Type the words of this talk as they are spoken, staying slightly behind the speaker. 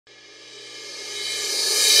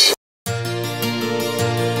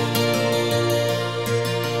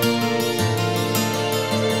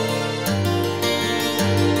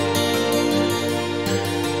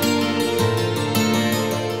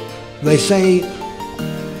They say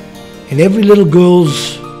in every little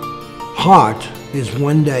girl's heart there's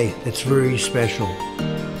one day that's very special,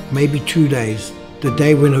 maybe 2 days. The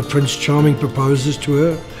day when her Prince Charming proposes to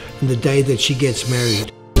her and the day that she gets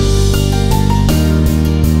married.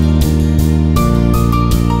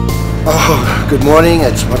 Oh, good morning.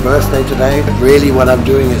 It's my birthday today. But really what I'm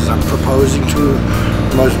doing is I'm proposing to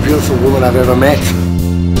the most beautiful woman I've ever met.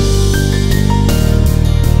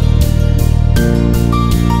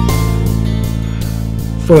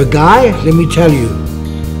 For a guy, let me tell you,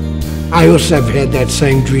 I also have had that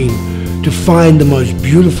same dream, to find the most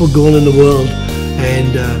beautiful girl in the world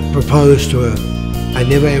and propose to her. I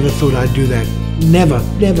never ever thought I'd do that. Never,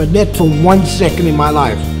 never, not for 1 second in my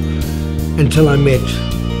life, until I met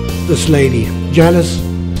this lady, Janice.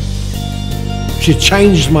 She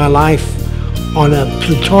changed my life on a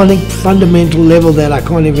platonic, fundamental level that I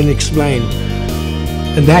can't even explain.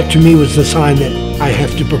 And that to me was the sign that I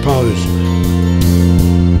have to propose.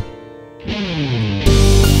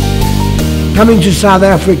 Coming to South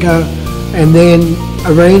Africa and then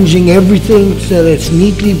arranging everything so that it's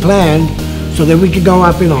neatly planned so that we could go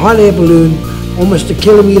up in a hot air balloon almost a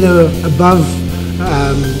kilometer above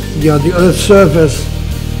the Earth's surface.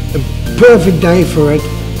 A perfect day for it,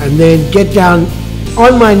 and then get down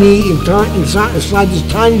on my knee inside this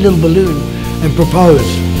tiny little balloon and propose.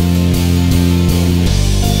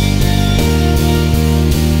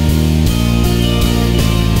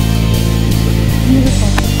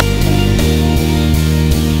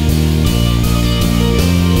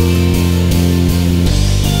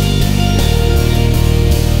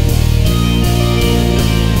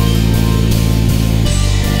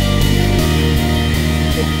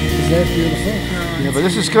 Is that beautiful? Yeah, but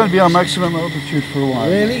this is going to be our maximum altitude for a while.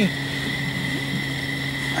 Really?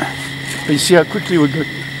 But you see how quickly we're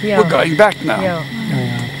going back now. Yeah.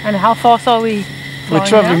 And how fast are we? We're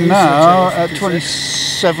travelling now at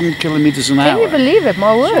 27 kilometers an hour. Can you believe it?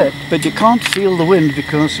 My word. But you can't feel the wind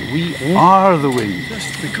because we are the wind.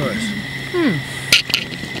 Just because.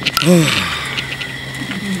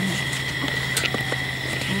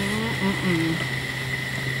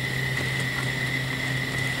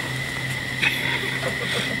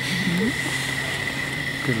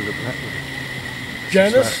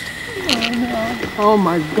 Janice? Oh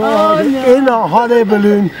my God, in a hot air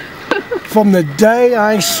balloon. From the day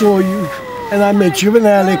I saw you and I met you and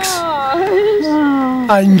Alex,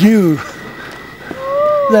 I knew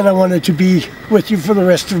that I wanted to be with you for the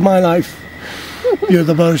rest of my life. You're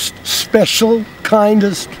the most special,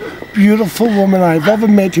 kindest, beautiful woman I've ever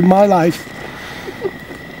met in my life.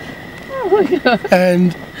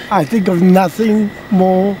 And I think of nothing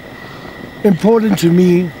more important to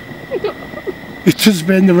me is to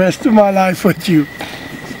spend the rest of my life with you.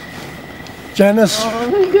 Janice, oh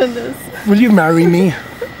my goodness. Will you marry me?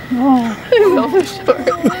 Oh, I know for sure.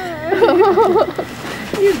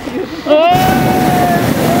 You're beautiful.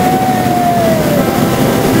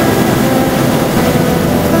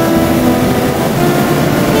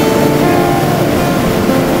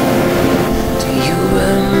 Do you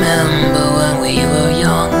remember when we were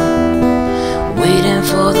young, waiting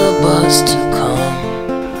for the bus to come?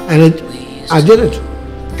 And I did it,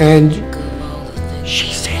 and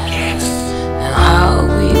she said yes. And how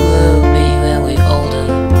we will be when we're older,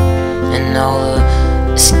 and all the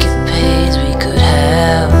escapades we could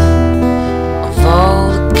have, of all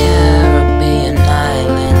the Caribbean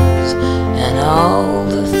islands, and all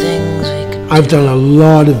the things we could. I've done a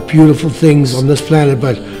lot of beautiful things on this planet,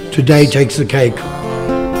 but today takes the cake.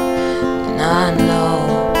 And I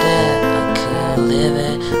know that I could live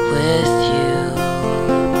it with you.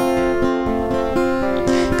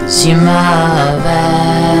 'Cause you're my Valentine.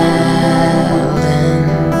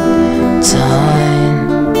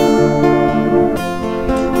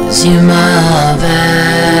 'Cause you're my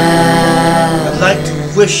Valentine. I'd like to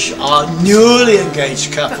wish our newly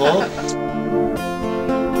engaged couple.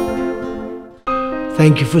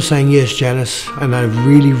 Thank you for saying yes, Janice, and I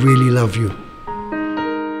really, really love you.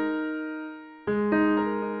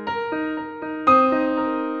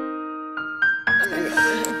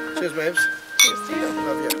 Cheers, babes. Cheers to you.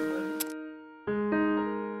 Love you.